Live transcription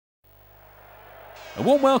A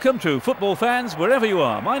warm welcome to football fans wherever you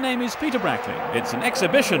are. My name is Peter Brackley. It's an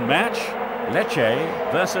exhibition match,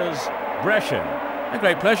 Lecce versus Brescia. A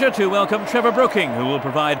great pleasure to welcome Trevor Brooking, who will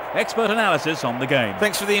provide expert analysis on the game.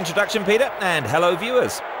 Thanks for the introduction, Peter, and hello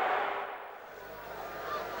viewers.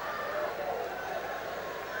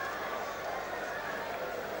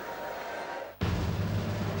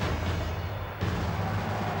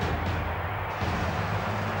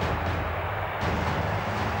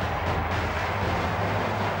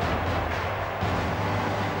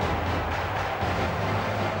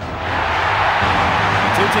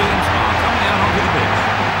 Two teams are coming out onto the pitch.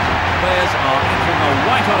 Players are entering a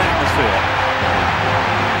white-hot atmosphere.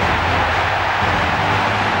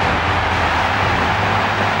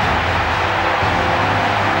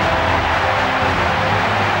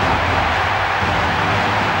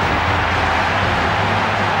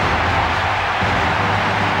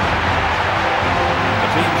 The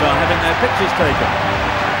teams are having their pictures taken.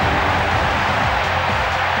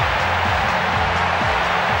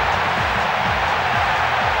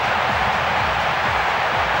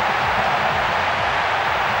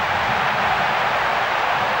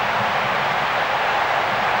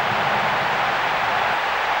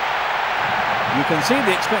 You can see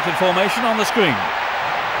the expected formation on the screen.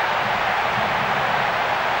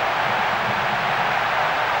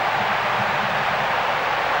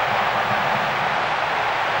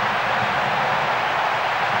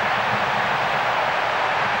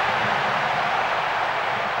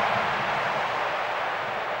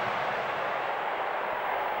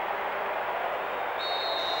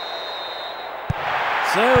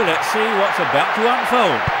 So let's see what's about to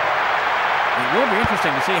unfold. It will be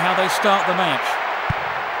interesting to see how they start the match.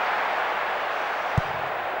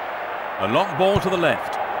 A long ball to the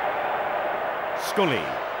left. Scully.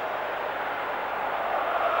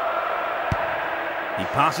 He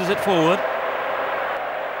passes it forward.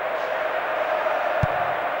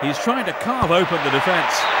 He's trying to carve open the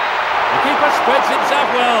defence. The keeper spreads himself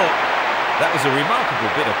well. That was a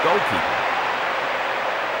remarkable bit of goalkeeping.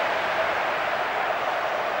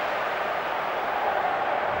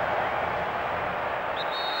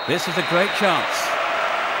 This is a great chance.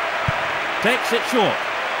 Takes it short.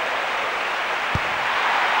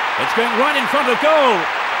 It's going right in front of goal.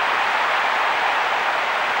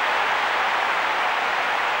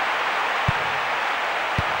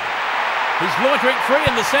 He's loitering free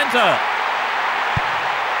in the centre.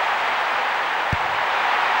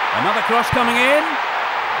 Another cross coming in.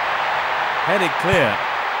 Headed clear.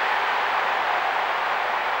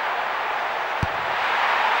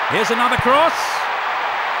 Here's another cross.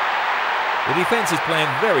 The defence is playing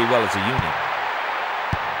very well as a unit.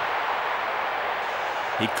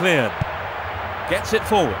 He cleared. Gets it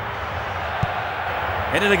forward.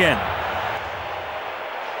 Headed again.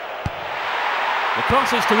 The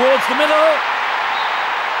cross is towards the middle.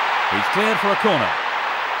 He's cleared for a corner.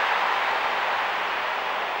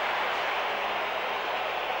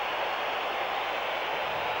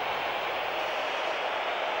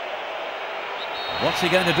 What's he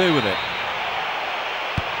going to do with it?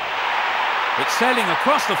 It's sailing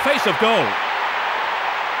across the face of goal.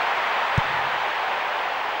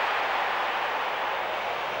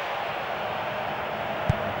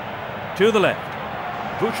 To the left.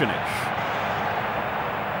 Vucinic.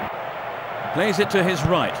 Plays it to his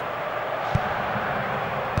right.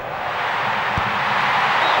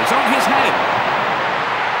 It's on his head.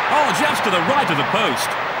 Oh, just to the right of the post.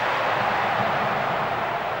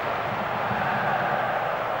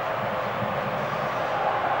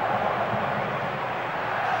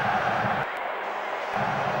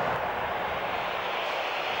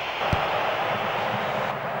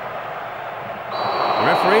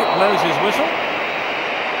 Referee blows his whistle.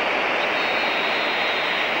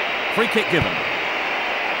 Free kick given.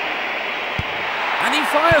 And he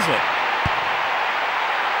fires it.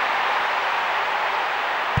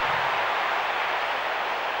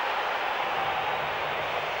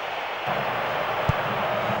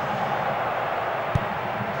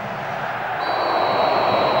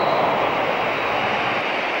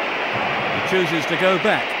 He chooses to go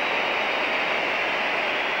back.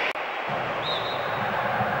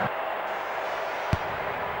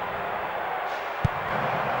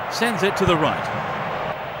 Sends it to the right.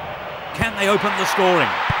 Can they open the scoring?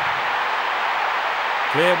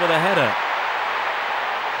 Cleared with a header.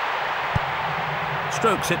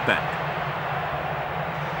 Strokes it back.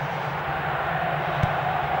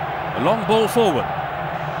 A long ball forward.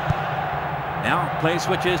 Now play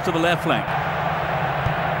switches to the left flank.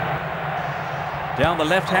 Down the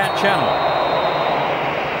left-hand channel.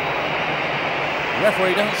 The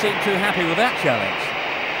referee doesn't seem too happy with that challenge.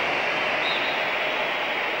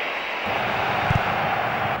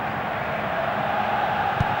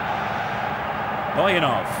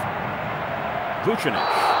 Stoyanov. Vucinic.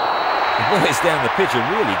 The boys down the pitch are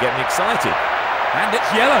really getting excited. And it's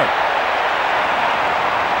yellow.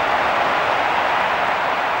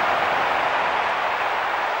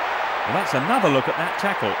 Well, that's another look at that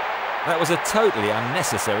tackle. That was a totally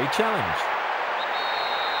unnecessary challenge.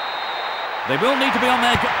 They will need to be on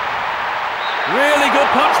their... Really good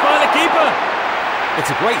punch by the keeper.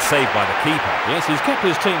 It's a great save by the keeper. Yes, he's kept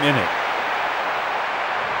his team in it.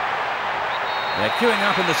 They're queuing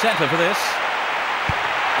up in the centre for this.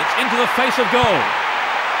 It's into the face of goal.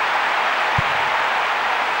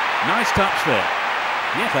 Nice touch there.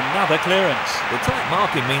 Yet another clearance. The tight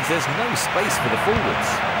marking means there's no space for the forwards.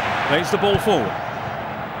 Plays the ball forward.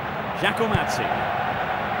 Giacomazzi.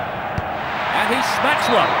 And he smacks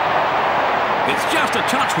one. It's just a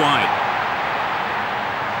touch wide.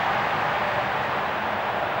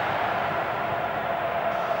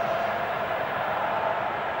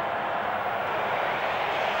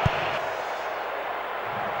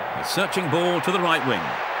 A searching ball to the right wing.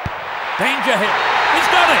 Danger hit. He's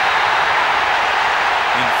done it!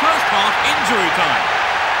 In first half injury time.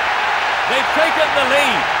 They've taken the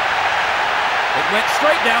lead. It went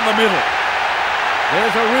straight down the middle.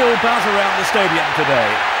 There's a real buzz around the stadium today.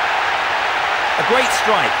 A great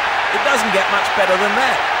strike. It doesn't get much better than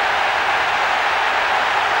that.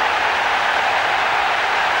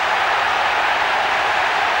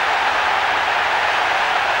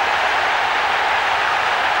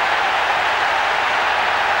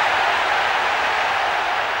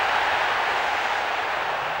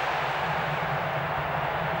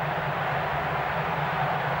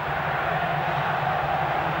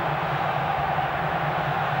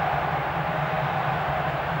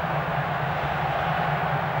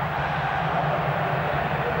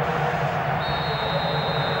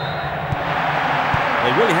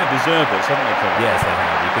 They really have deserved this, haven't they, Trevor? Yes, they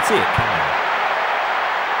have. You could see it coming.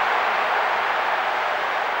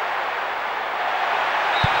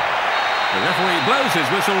 The referee blows his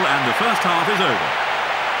whistle and the first half is over.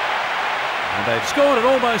 And they've scored at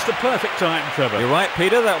almost a perfect time, Trevor. You're right,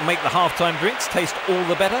 Peter. That will make the half-time drinks taste all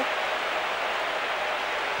the better.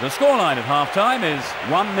 The scoreline at half-time is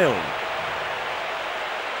 1-0.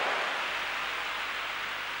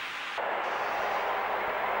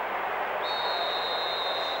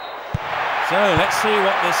 So let's see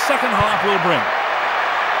what this second half will bring.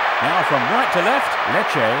 Now from right to left,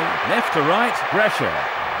 Lecce, left to right, Brescia.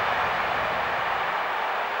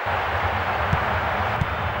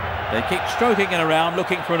 They keep stroking it around,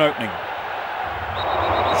 looking for an opening.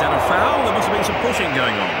 Is that a foul? There must have been some pushing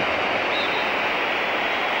going on.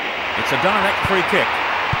 It's a direct free kick.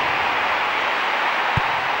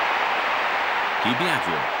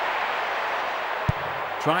 Dibiagio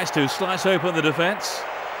tries to slice open the defence.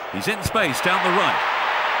 He's in space down the right.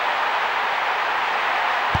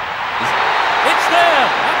 It's there!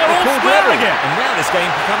 And they're all square again! And now this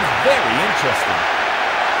game becomes very interesting.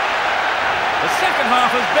 The second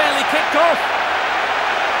half has barely kicked off.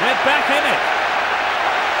 They're back in it.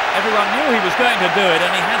 Everyone knew he was going to do it,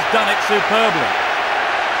 and he has done it superbly.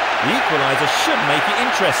 The equaliser should make it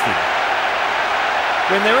interesting.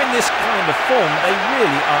 When they're in this kind of form, they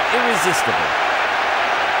really are irresistible.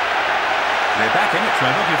 They're back in it,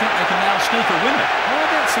 Trevor. Do you think they can now sneak a winner? Well, I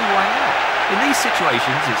don't see why not. In these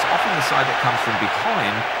situations, it's often the side that comes from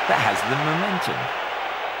behind that has the momentum.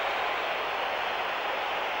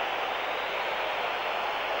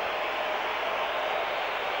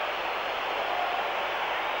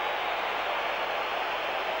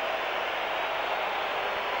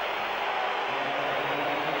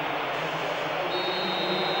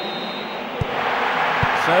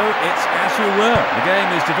 So it's as you were. The game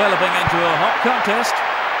is developing into a hot contest.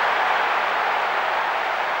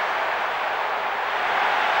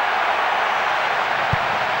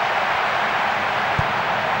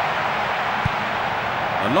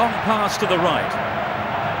 A long pass to the right.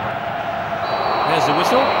 There's the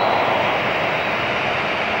whistle.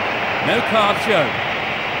 No card shown.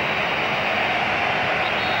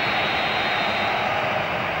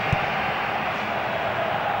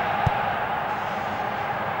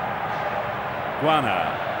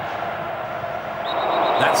 Guana.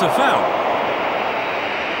 That's a foul.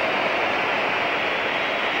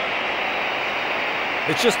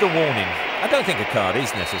 It's just a warning. I don't think a card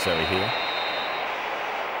is necessary here.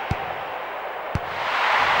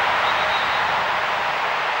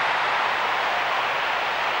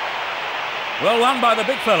 Well won by the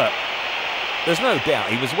big fella. There's no doubt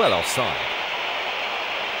he was well offside.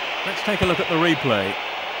 Let's take a look at the replay.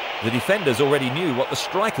 The defenders already knew what the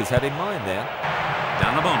strikers had in mind there.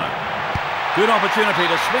 Danabona. Good opportunity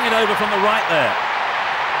to swing it over from the right there.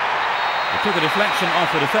 He took a deflection off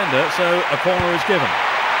the defender, so a corner is given.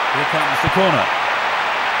 Here comes the corner.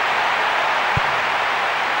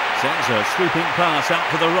 Sends a sweeping pass out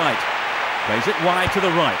to the right. Plays it wide to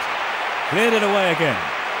the right. Cleared it away again.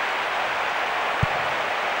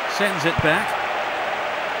 Sends it back.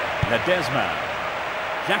 Ledesma.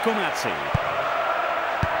 Giacomazzi.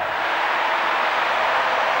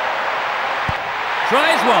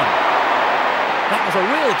 Tries one. That was a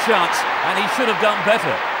real chance, and he should have done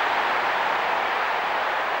better.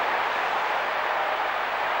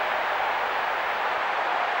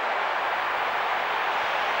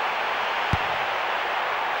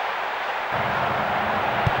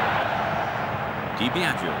 Di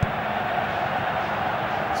Biagio.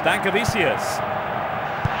 Stankovicius.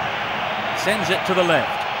 Sends it to the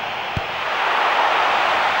left.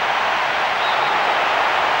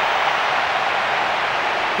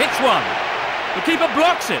 Hits one. The keeper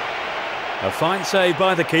blocks it. A fine save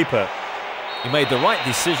by the keeper. He made the right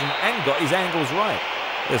decision and got his angles right.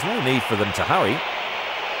 There's no need for them to hurry.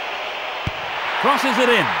 Crosses it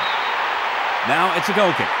in. Now it's a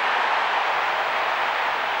goal kick.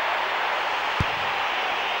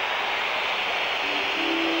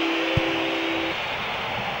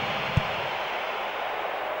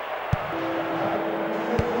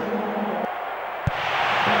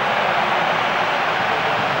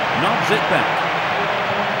 Knobs it back.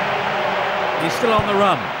 He's still on the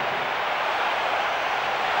run.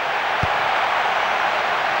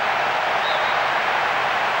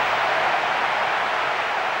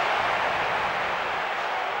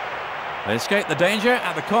 They escape the danger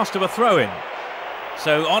at the cost of a throw-in.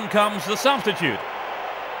 So on comes the substitute.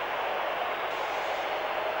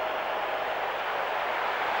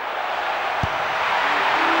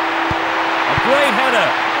 A great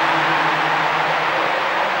header.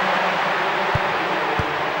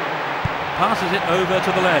 Passes it over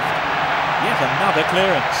to the left. Yet another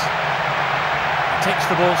clearance. Takes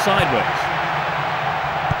the ball sideways.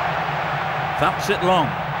 Thumps it long.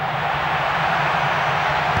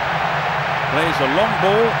 Plays a long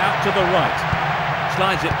ball out to the right.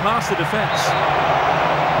 Slides it past the defence.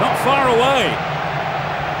 Not far away.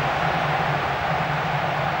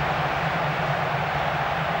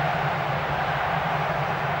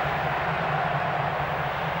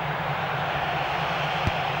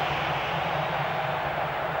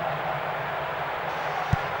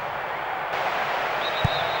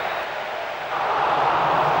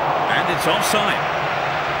 It's offside.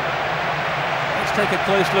 Let's take a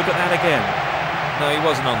close look at that again. No, he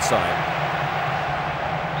wasn't onside.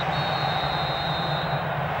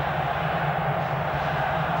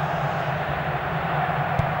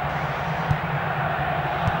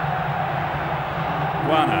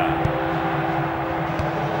 Guana.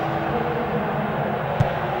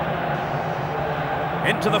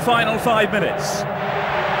 Into the final 5 minutes.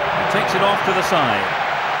 He takes it off to the side.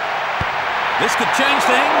 This could change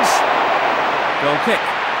things. Goal kick.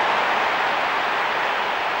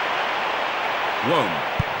 Rome.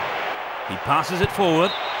 He passes it forward.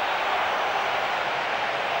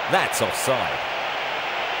 That's offside.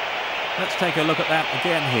 Let's take a look at that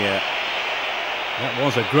again here. That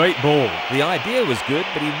was a great ball. The idea was good,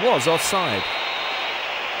 but he was offside.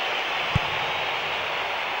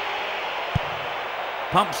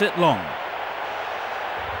 Pumps it long.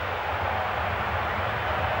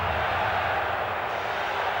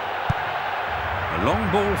 A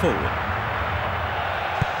long ball forward.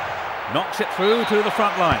 Knocks it through to the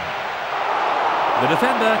front line. The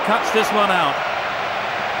defender cuts this one out.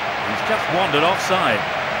 He's just wandered offside.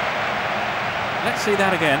 Let's see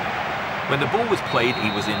that again. When the ball was played,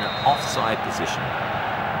 he was in an offside position.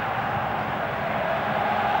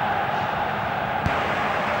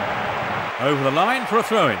 Over the line for a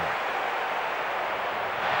throw-in.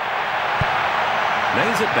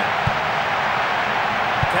 Lays it back.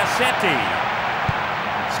 Cassetti.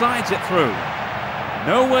 Slides it through.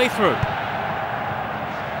 No way through.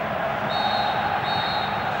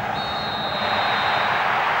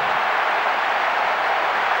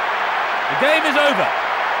 The game is over.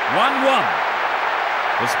 1-1.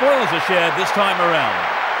 The spoils are shared this time around.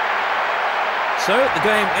 So the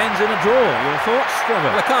game ends in a draw. Your thoughts, Trevor?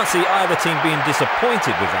 Well, I can't see either team being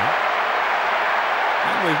disappointed with that.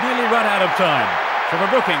 And we've nearly run out of time. Trevor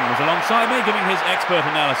Brooking was alongside me giving his expert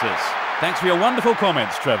analysis. Thanks for your wonderful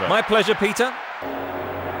comments, Trevor. My pleasure, Peter.